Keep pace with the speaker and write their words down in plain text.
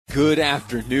Good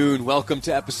afternoon. Welcome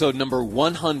to episode number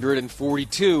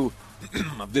 142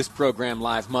 of this program,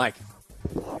 Live Mike.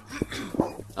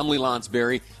 I'm Lee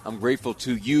Lonsberry. I'm grateful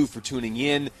to you for tuning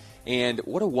in, and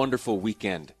what a wonderful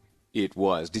weekend it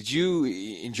was. Did you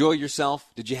enjoy yourself?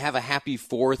 Did you have a happy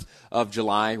 4th of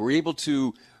July? Were you able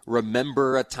to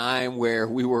remember a time where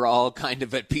we were all kind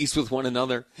of at peace with one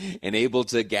another and able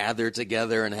to gather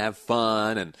together and have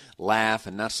fun and laugh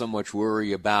and not so much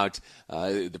worry about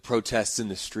the protests in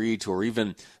the street or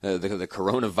even the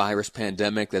coronavirus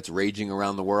pandemic that's raging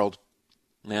around the world?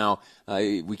 Now,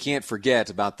 we can't forget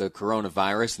about the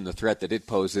coronavirus and the threat that it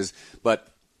poses, but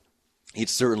it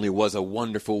certainly was a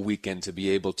wonderful weekend to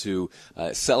be able to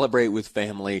celebrate with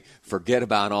family, forget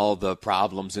about all the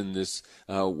problems in this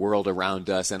world around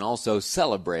us, and also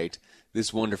celebrate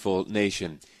this wonderful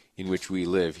nation in which we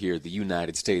live here, the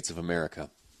United States of America.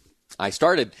 I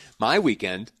started my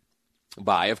weekend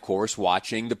by, of course,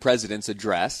 watching the president's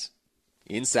address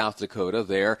in South Dakota,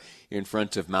 there in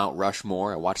front of Mount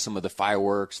Rushmore. I watched some of the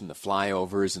fireworks and the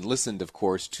flyovers and listened, of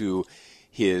course, to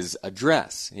his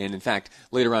address. And in fact,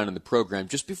 later on in the program,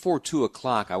 just before 2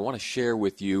 o'clock, I want to share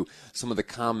with you some of the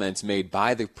comments made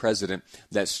by the president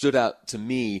that stood out to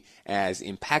me as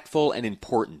impactful and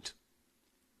important.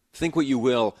 Think what you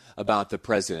will about the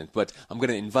president, but I'm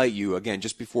going to invite you, again,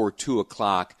 just before 2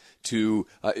 o'clock, to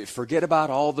forget about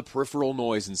all the peripheral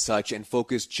noise and such and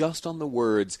focus just on the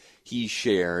words he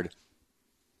shared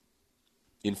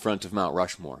in front of Mount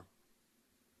Rushmore.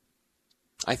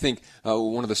 I think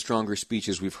one of the stronger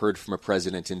speeches we've heard from a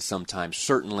president in some time,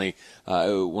 certainly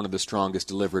one of the strongest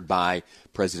delivered by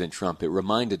President Trump. It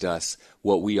reminded us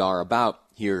what we are about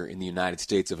here in the United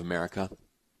States of America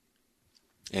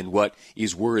and what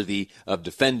is worthy of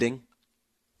defending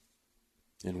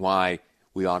and why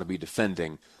we ought to be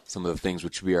defending some of the things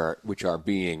which are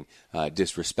being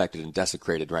disrespected and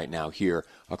desecrated right now here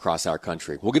across our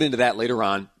country. We'll get into that later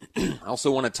on. I also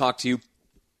want to talk to you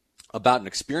about an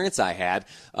experience I had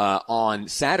on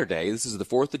Saturday. This is the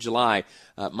 4th of July.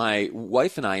 My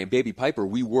wife and I and baby Piper,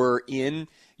 we were in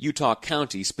Utah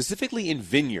County, specifically in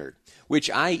Vineyard, which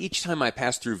each time I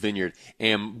pass through Vineyard,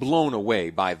 am blown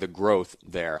away by the growth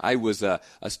there. I was a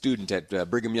student at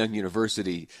Brigham Young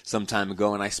University some time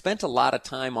ago, and I spent a lot of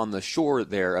time on the shore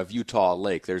there of Utah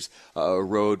Lake. There's a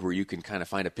road where you can kind of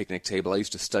find a picnic table. I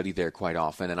used to study there quite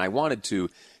often, and I wanted to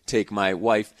take my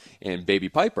wife and baby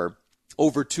Piper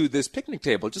over to this picnic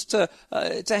table just to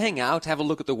hang out, have a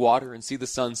look at the water, and see the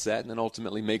sunset, and then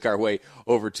ultimately make our way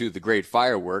over to the great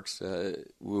fireworks,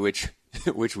 which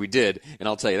we did, and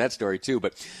I'll tell you that story too.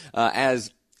 But as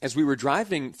we were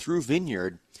driving through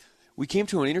Vineyard, we came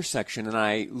to an intersection, and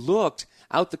I looked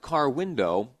out the car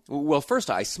window. Well,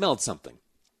 first I smelled something.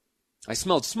 I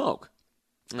smelled smoke.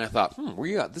 And I thought,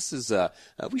 this is,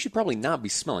 we should probably not be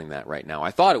smelling that right now.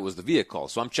 I thought it was the vehicle.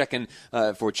 So I'm checking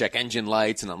for check engine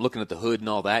lights, and I'm looking at the hood and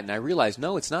all that. And I realized,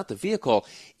 no, it's not the vehicle.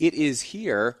 It is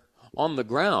here on the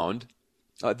ground.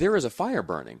 There is a fire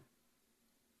burning.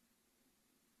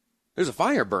 There's a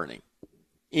fire burning.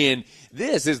 And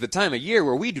this is the time of year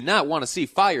where we do not want to see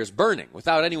fires burning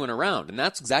without anyone around. And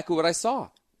that's exactly what I saw.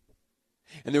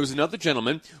 And there was another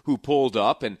gentleman who pulled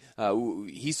up, and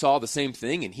he saw the same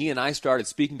thing, and he and I started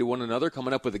speaking to one another,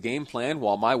 coming up with a game plan,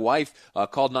 while my wife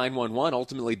called 911,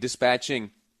 ultimately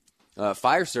dispatching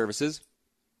fire services.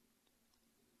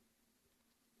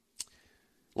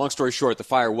 Long story short, the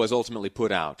fire was ultimately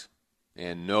put out,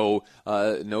 and no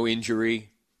injury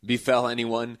befell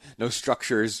anyone, no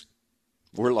structures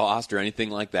were lost or anything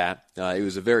like that. It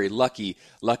was a very lucky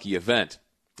event.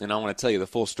 And I want to tell you the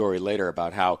full story later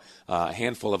about how a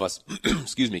handful of us,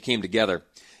 came together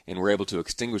and were able to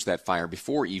extinguish that fire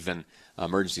before even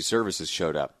emergency services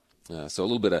showed up. So a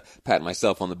little bit of patting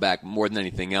myself on the back. More than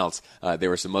anything else, there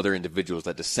were some other individuals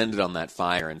that descended on that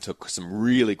fire and took some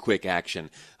really quick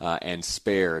action and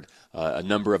spared a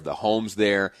number of the homes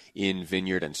there in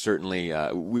Vineyard. And certainly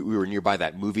we were nearby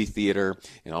that movie theater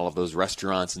and all of those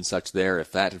restaurants and such there.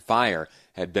 If that fire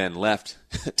had been left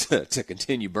to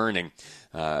continue burning,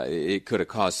 it could have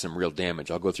caused some real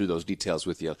damage. I'll go through those details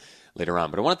with you later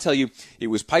on. But I want to tell you, it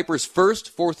was Piper's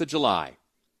first 4th of July.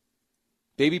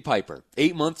 Baby Piper,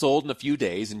 8 months old in a few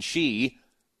days, and she,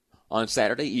 on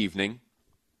Saturday evening,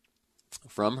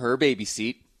 from her baby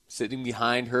seat, sitting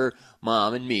behind her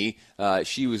mom and me,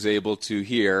 she was able to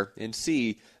hear and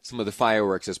see some of the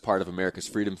fireworks as part of America's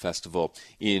Freedom Festival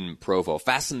in Provo.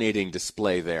 Fascinating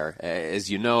display there.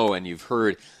 As you know and you've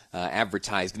heard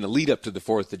advertised in the lead-up to the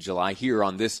 4th of July here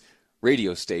on this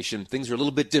radio station, things are a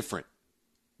little bit different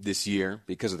this year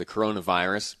because of the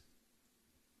coronavirus.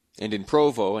 And in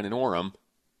Provo and in Orem,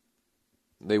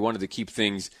 they wanted to keep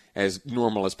things as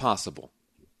normal as possible.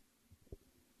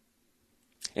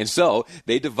 And so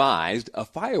they devised a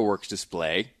fireworks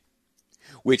display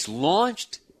which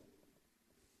launched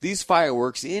these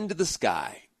fireworks into the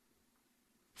sky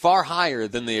far higher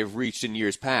than they have reached in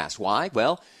years past. Why?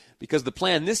 Well, because the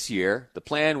plan this year, the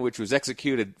plan which was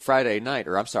executed Saturday night,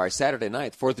 the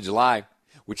 4th of July,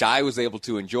 which I was able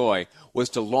to enjoy, was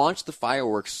to launch the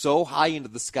fireworks so high into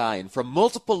the sky and from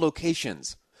multiple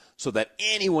locations so that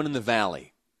anyone in the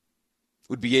valley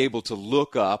would be able to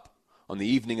look up on the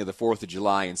evening of the 4th of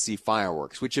July and see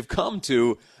fireworks, which have come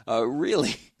to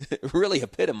really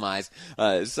epitomize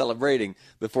celebrating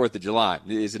the 4th of July.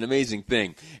 It is an amazing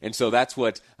thing. And so that's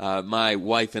what my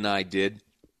wife and I did.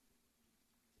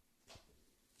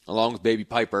 Along with Baby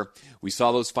Piper, we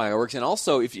saw those fireworks. And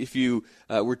also, if you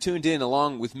were tuned in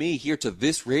along with me here to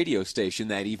this radio station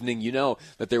that evening, you know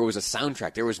that there was a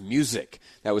soundtrack. There was music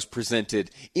that was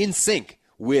presented in sync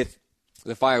with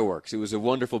the fireworks. It was a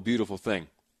wonderful, beautiful thing.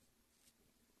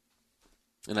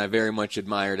 And I very much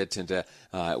admired it and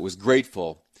was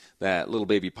grateful that little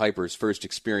Baby Piper's first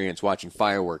experience watching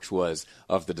fireworks was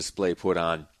of the display put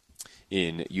on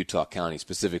in Utah County,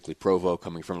 specifically Provo,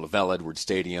 coming from Lavelle Edwards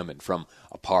Stadium and from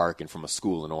a park and from a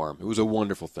school in Orem. It was a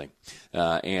wonderful thing.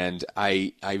 And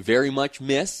I very much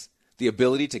miss the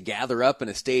ability to gather up in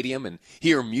a stadium and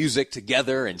hear music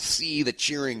together and see the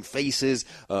cheering faces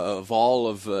of all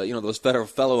of those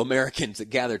fellow Americans that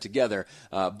gather together.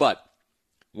 But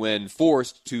when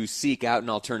forced to seek out an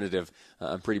alternative,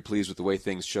 I'm pretty pleased with the way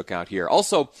things shook out here.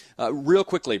 Also, real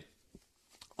quickly,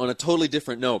 on a totally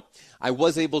different note, I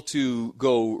was able to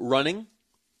go running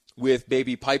with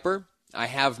Baby Piper. I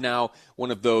have now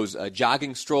one of those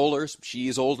jogging strollers. She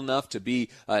is old enough to be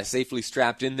safely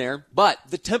strapped in there. But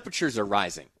the temperatures are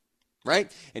rising,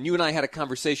 right? And you and I had a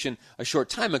conversation a short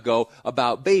time ago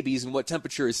about babies and what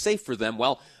temperature is safe for them.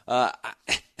 Well,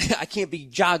 I can't be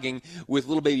jogging with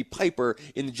little Baby Piper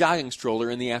in the jogging stroller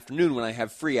in the afternoon when I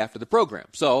have free after the program.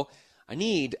 So I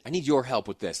need your help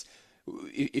with this.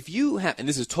 If you have, and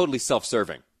this is totally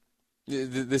self-serving,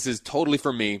 this is totally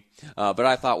for me, but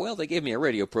I thought, well, they gave me a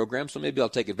radio program, so maybe I'll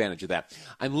take advantage of that.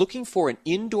 I'm looking for an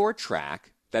indoor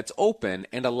track that's open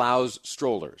and allows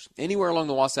strollers anywhere along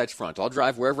the Wasatch Front. I'll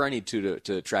drive wherever I need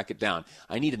to track it down.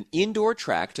 I need an indoor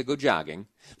track to go jogging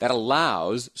that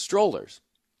allows strollers.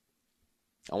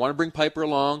 I want to bring Piper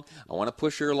along. I want to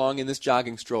push her along in this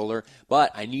jogging stroller,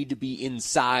 but I need to be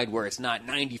inside where it's not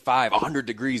 95, 100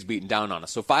 degrees beating down on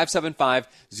us. So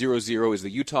 57500 is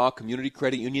the Utah Community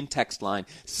Credit Union text line.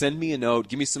 Send me a note.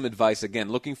 Give me some advice.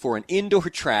 Again, looking for an indoor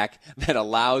track that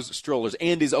allows strollers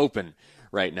and is open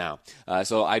right now.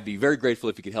 So I'd be very grateful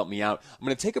if you could help me out. I'm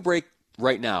going to take a break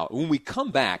right now. When we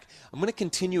come back, I'm going to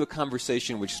continue a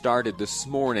conversation which started this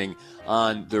morning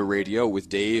on the radio with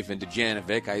Dave and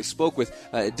Dejanovic. I spoke with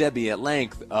Debbie at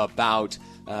length about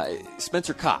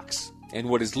Spencer Cox and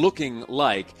what is looking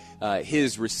like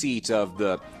his receipt of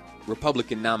the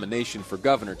Republican nomination for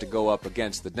governor to go up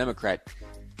against the Democrat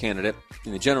candidate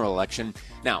in the general election.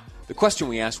 Now, the question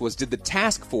we asked was, did the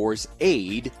task force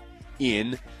aid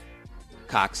in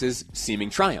Cox's seeming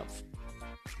triumph?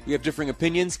 We have differing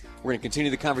opinions. We're going to continue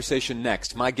the conversation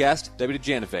next. My guest, Debbie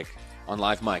Dejanovic, on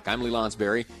Live Mic. I'm Lee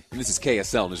Lonsberry, and this is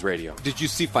KSL News Radio. Did you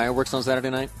see fireworks on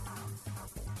Saturday night?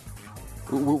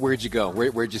 Where'd you go?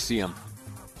 Where'd you see them?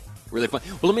 Were they fun?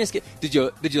 Well, let me ask you, did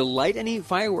you light any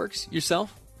fireworks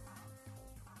yourself?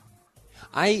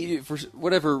 For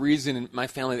whatever reason, in my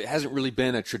family, it hasn't really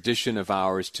been a tradition of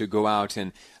ours to go out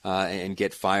and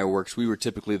get fireworks. We were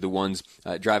typically the ones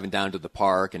driving down to the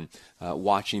park and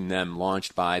watching them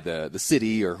launched by the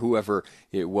city or whoever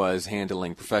it was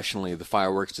handling professionally the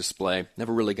fireworks display.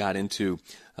 Never really got into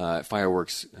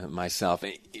fireworks myself,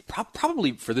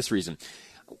 probably for this reason.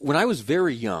 When I was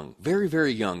very young, very,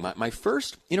 very young, my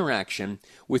first interaction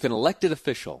with an elected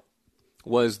official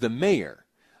was the mayor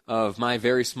of my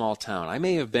very small town. I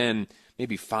may have been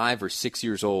maybe 5 or 6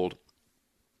 years old,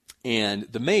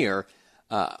 and the mayor,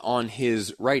 on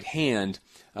his right hand,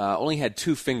 only had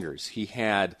 2 fingers. He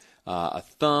had a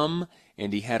thumb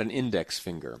and he had an index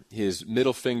finger. His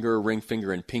middle finger, ring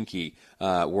finger, and pinky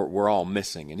were all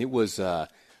missing, and it was not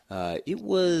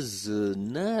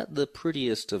the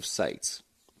prettiest of sights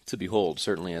to behold,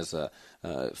 certainly as a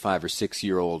 5 or 6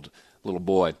 year old little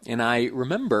boy. And I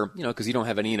remember, because you don't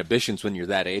have any inhibitions when you're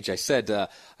that age, I said,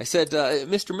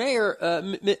 Mr. Mayor,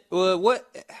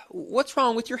 what's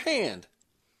wrong with your hand?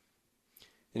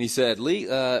 And he said, Lee,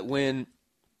 when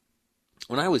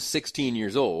I was 16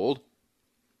 years old,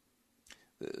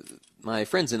 my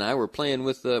friends and I were playing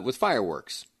with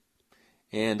fireworks,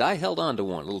 and I held on to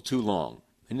one a little too long,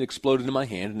 and it exploded in my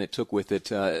hand, and it took with it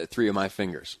 3 of my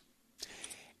fingers.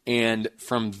 And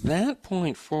from that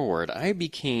point forward, I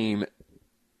became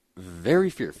very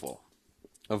fearful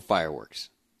of fireworks.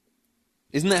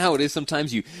 Isn't that how it is?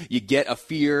 Sometimes you get a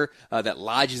fear that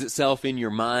lodges itself in your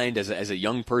mind as a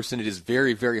young person. It is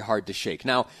very, very hard to shake.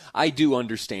 Now, I do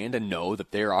understand and know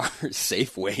that there are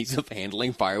safe ways of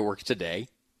handling fireworks today.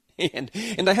 And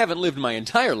I haven't lived my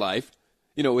entire life,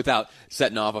 without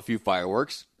setting off a few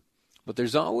fireworks. But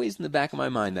there's always in the back of my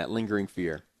mind that lingering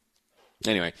fear.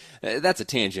 Anyway, that's a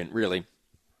tangent, really.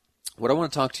 What I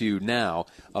want to talk to you now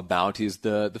about is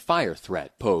the fire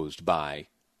threat posed by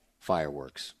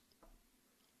fireworks.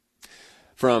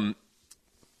 From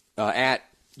at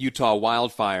Utah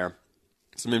Wildfire,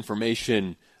 some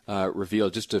information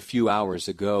revealed just a few hours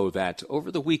ago that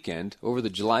over the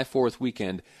July 4th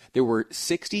weekend, there were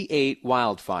 68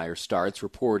 wildfire starts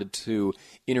reported to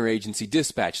interagency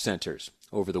dispatch centers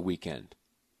over the weekend.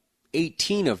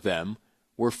 18 of them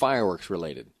were fireworks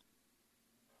related.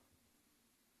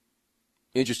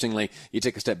 Interestingly, you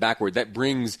take a step backward, that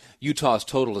brings Utah's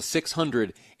total to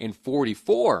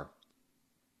 644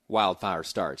 wildfire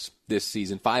starts this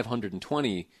season,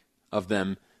 520 of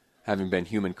them having been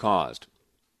human-caused.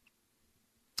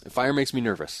 Fire makes me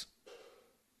nervous.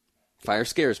 Fire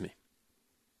scares me.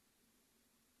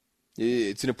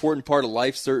 It's an important part of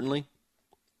life, certainly.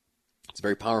 It's a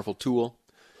very powerful tool.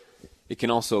 It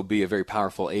can also be a very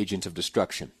powerful agent of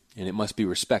destruction, and it must be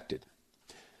respected.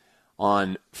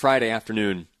 On Friday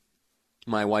afternoon,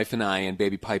 my wife and I and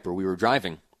baby Piper, we were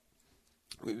driving.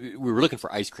 We were looking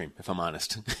for ice cream, if I'm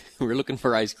honest. We were looking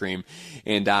for ice cream,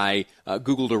 and I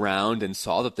Googled around and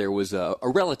saw that there was a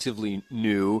relatively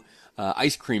new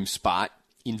ice cream spot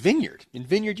in Vineyard,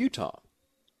 Utah.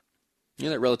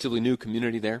 That relatively new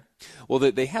community there? Well,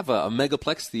 they have a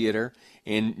megaplex theater,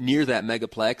 and near that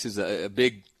megaplex is a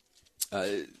big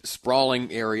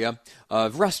sprawling area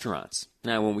of restaurants.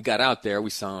 Now, when we got out there,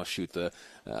 we saw, the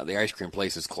ice cream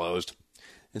place is closed.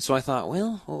 And so I thought,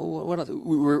 well,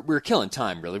 we were killing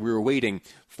time, really. We were waiting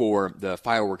for the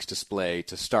fireworks display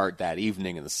to start that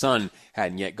evening, and the sun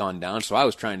hadn't yet gone down, so I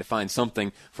was trying to find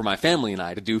something for my family and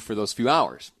I to do for those few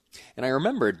hours. And I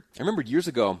remembered years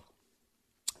ago,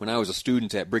 when I was a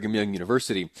student at Brigham Young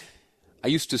University, I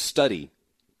used to study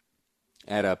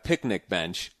at a picnic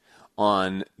bench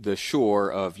on the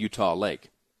shore of Utah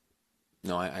Lake.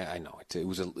 No, I know, it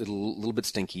was a little bit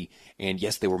stinky, and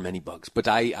yes, there were many bugs, but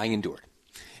I endured.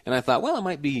 And I thought, well, it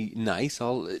might be nice.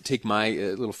 I'll take my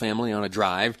little family on a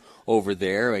drive over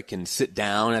there. I can sit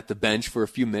down at the bench for a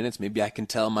few minutes. Maybe I can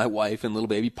tell my wife and little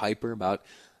baby Piper about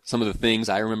some of the things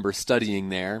I remember studying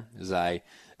there as I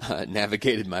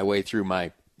navigated my way through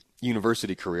my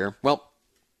university career. Well,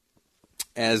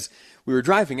 as we were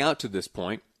driving out to this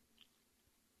point,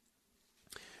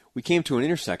 we came to an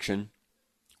intersection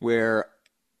where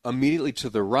immediately to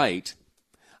the right,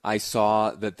 I saw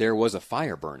that there was a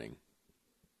fire burning.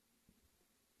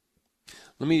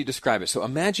 Let me describe it. So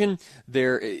imagine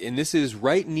there, and this is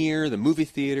right near the movie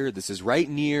theater. This is right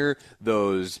near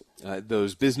those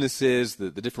businesses,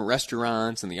 the different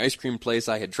restaurants, and the ice cream place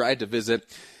I had tried to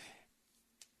visit.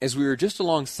 As we were just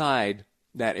alongside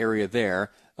that area there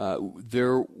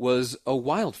was a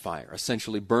wildfire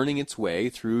essentially burning its way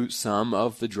through some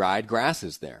of the dried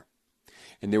grasses there.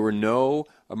 And there were no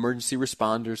emergency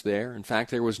responders there. In fact,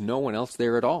 there was no one else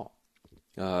there at all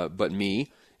but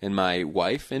me and my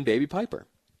wife and baby Piper.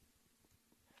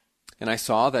 And I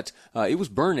saw that it was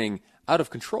burning out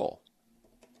of control.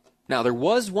 Now, there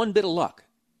was one bit of luck.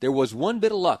 There was one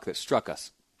bit of luck that struck us.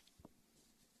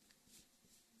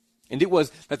 And it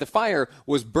was that the fire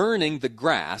was burning the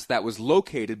grass that was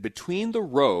located between the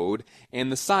road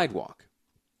and the sidewalk.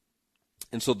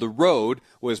 And so the road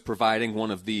was providing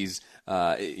one of these,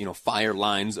 fire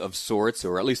lines of sorts,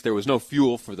 or at least there was no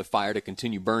fuel for the fire to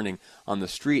continue burning on the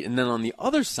street. And then on the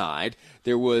other side,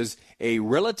 there was a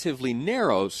relatively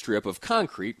narrow strip of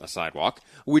concrete, a sidewalk,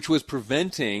 which was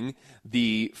preventing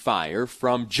the fire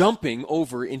from jumping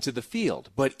over into the field.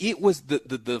 But it was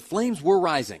the flames were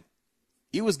rising.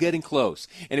 It was getting close,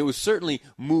 and it was certainly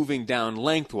moving down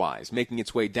lengthwise, making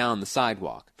its way down the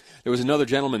sidewalk. There was another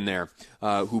gentleman there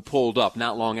who pulled up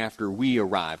not long after we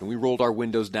arrived, and we rolled our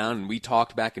windows down and we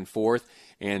talked back and forth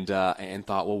and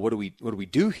thought, well, what do we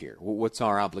do here? What's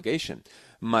our obligation?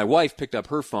 My wife picked up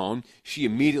her phone. She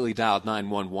immediately dialed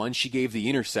 911. She gave the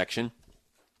intersection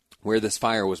where this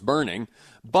fire was burning,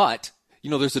 but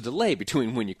there's a delay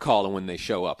between when you call and when they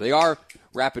show up. They are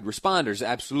rapid responders,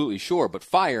 absolutely sure, but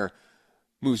fire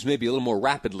moves maybe a little more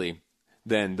rapidly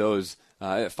than those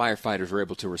firefighters were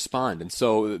able to respond. And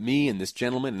so me and this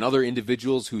gentleman and other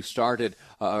individuals who started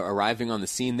arriving on the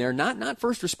scene there, not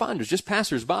first responders, just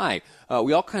passersby,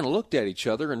 we all kind of looked at each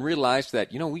other and realized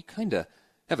that, we kind of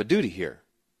have a duty here.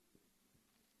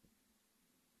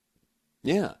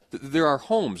 Yeah, there are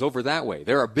homes over that way.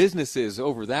 There are businesses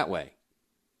over that way.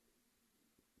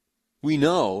 We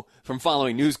know from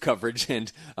following news coverage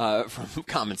and from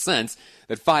common sense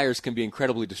that fires can be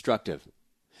incredibly destructive.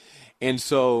 And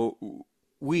so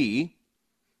we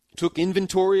took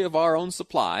inventory of our own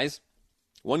supplies.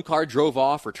 One car drove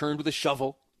off, returned with a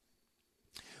shovel.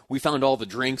 We found all the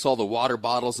drinks, all the water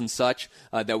bottles and such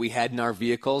that we had in our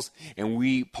vehicles, and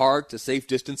we parked a safe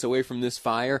distance away from this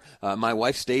fire. My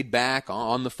wife stayed back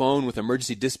on the phone with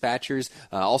emergency dispatchers,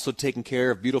 also taking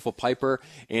care of beautiful Piper,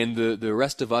 and the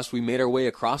rest of us, we made our way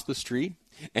across the street.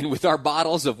 And with our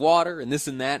bottles of water and this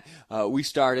and that, we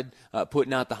started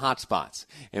putting out the hot spots.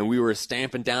 And we were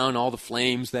stamping down all the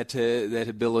flames that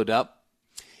had billowed up.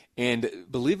 And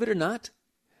believe it or not,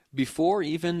 before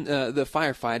even the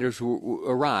firefighters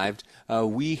arrived,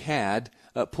 we had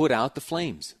put out the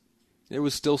flames. There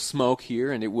was still smoke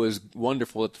here, and it was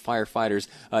wonderful that the firefighters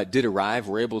did arrive.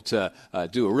 Were able to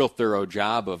do a real thorough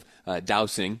job of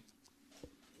dousing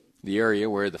the area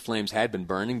where the flames had been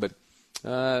burning, but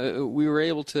we were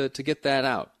able to get that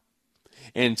out.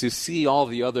 And to see all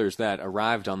the others that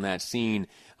arrived on that scene,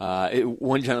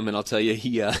 one gentleman, I'll tell you,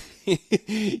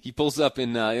 he pulls up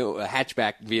in a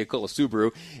hatchback vehicle, a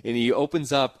Subaru, and he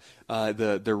opens up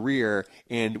the rear,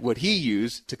 and what he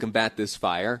used to combat this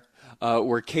fire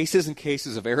were cases and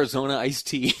cases of Arizona iced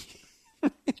tea.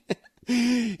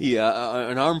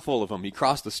 An armful of them. He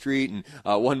crossed the street, and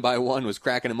one by one was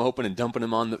cracking them open and dumping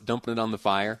it on the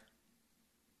fire.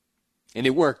 And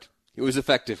it worked. It was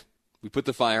effective. We put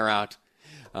the fire out.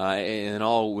 And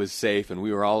all was safe, and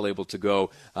we were all able to go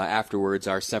afterwards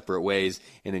our separate ways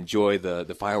and enjoy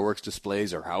the fireworks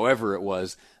displays, or however it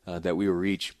was that we were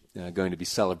each going to be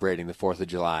celebrating the 4th of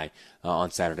July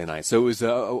on Saturday night. So it was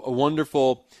a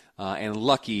wonderful and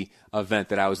lucky event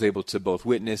that I was able to both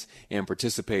witness and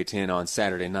participate in on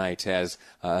Saturday night, as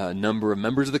a number of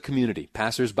members of the community,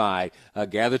 passers-by,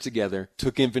 gathered together,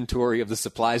 took inventory of the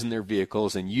supplies in their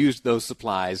vehicles, and used those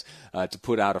supplies to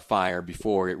put out a fire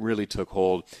before it really took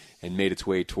hold and made its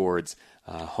way towards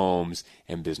homes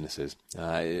and businesses.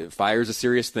 Fire is a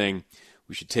serious thing.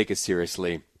 We should take it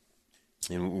seriously.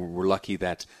 And we're lucky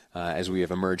that as we have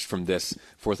emerged from this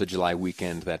 4th of July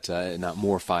weekend, that not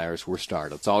more fires were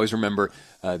started. Let's always remember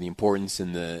the importance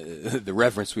and the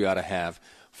reverence we ought to have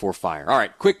for fire. All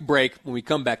right, quick break. When we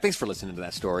come back, thanks for listening to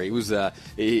that story. It was I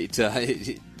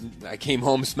came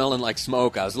home smelling like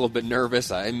smoke. I was a little bit nervous.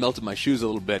 I melted my shoes a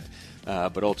little bit,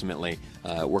 but ultimately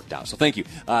it worked out. So thank you.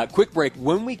 Quick break.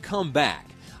 When we come back,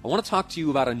 I want to talk to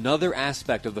you about another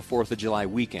aspect of the 4th of July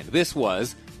weekend. This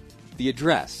was the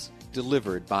address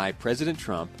delivered by President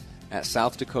Trump at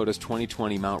South Dakota's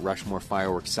 2020 Mount Rushmore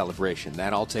fireworks celebration.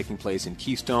 That all taking place in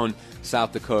Keystone,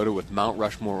 South Dakota, with Mount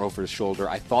Rushmore over his shoulder.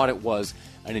 I thought it was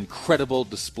an incredible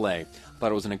display. I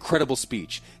thought it was an incredible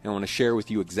speech, and I want to share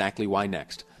with you exactly why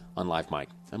next on Live Mike.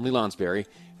 I'm Lee Lonsberry,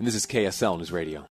 and this is KSL News Radio.